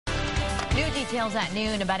details at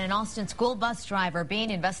noon about an Austin school bus driver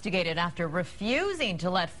being investigated after refusing to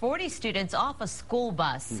let 40 students off a school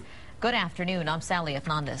bus. Good afternoon. I'm Sally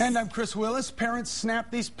Fernandez. And I'm Chris Willis. Parents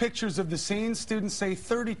snapped these pictures of the scene. Students say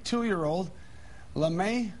 32-year-old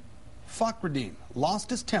Lamay Fakhreddin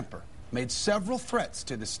lost his temper, made several threats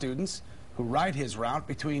to the students who ride his route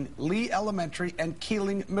between Lee Elementary and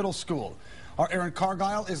Keeling Middle School. Our Aaron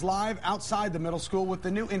Cargile is live outside the middle school with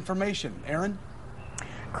the new information. Aaron?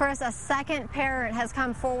 Chris, a second parent has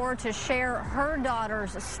come forward to share her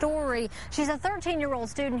daughter's story. She's a 13-year-old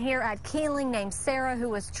student here at Keeling named Sarah who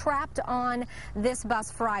was trapped on this bus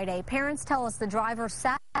Friday. Parents tell us the driver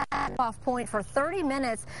sat off point for 30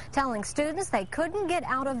 minutes telling students they couldn't get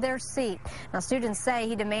out of their seat. Now, students say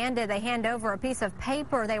he demanded they hand over a piece of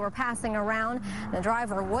paper they were passing around. The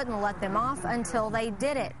driver wouldn't let them off until they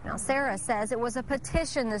did it. Now, Sarah says it was a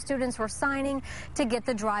petition the students were signing to get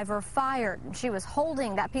the driver fired. She was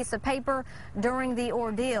holding that piece of paper during the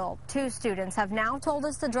ordeal. Two students have now told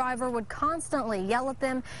us the driver would constantly yell at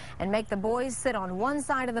them and make the boys sit on one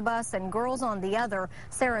side of the bus and girls on the other.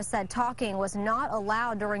 Sarah said talking was not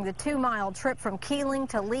allowed during the 2-mile trip from Keeling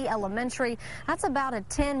to Lee Elementary. That's about a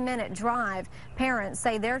 10-minute drive. Parents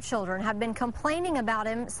say their children have been complaining about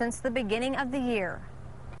him since the beginning of the year.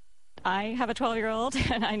 I have a 12-year-old,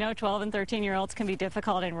 and I know 12 and 13-year-olds can be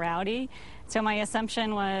difficult and rowdy. So my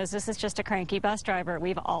assumption was this is just a cranky bus driver.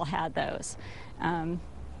 We've all had those.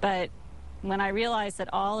 But when I realized that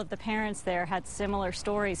all of the parents there had similar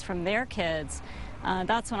stories from their kids,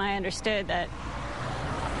 that's when I understood that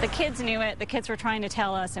the kids knew it, the kids were trying to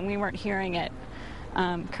tell us, and we weren't hearing it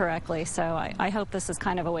correctly. So I hope this is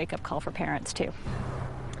kind of a wake-up call for parents, too.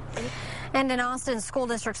 And an Austin school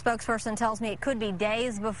district spokesperson tells me it could be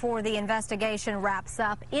days before the investigation wraps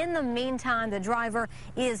up. In the meantime, the driver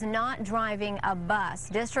is not driving a bus.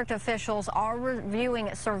 District officials are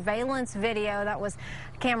reviewing surveillance video.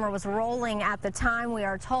 Camera was rolling at the time. We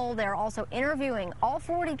are told they're also interviewing all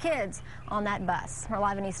 40 kids on that bus. We're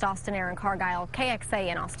live in East Austin, Aaron Cargile, KXA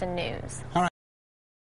in Austin News. All right.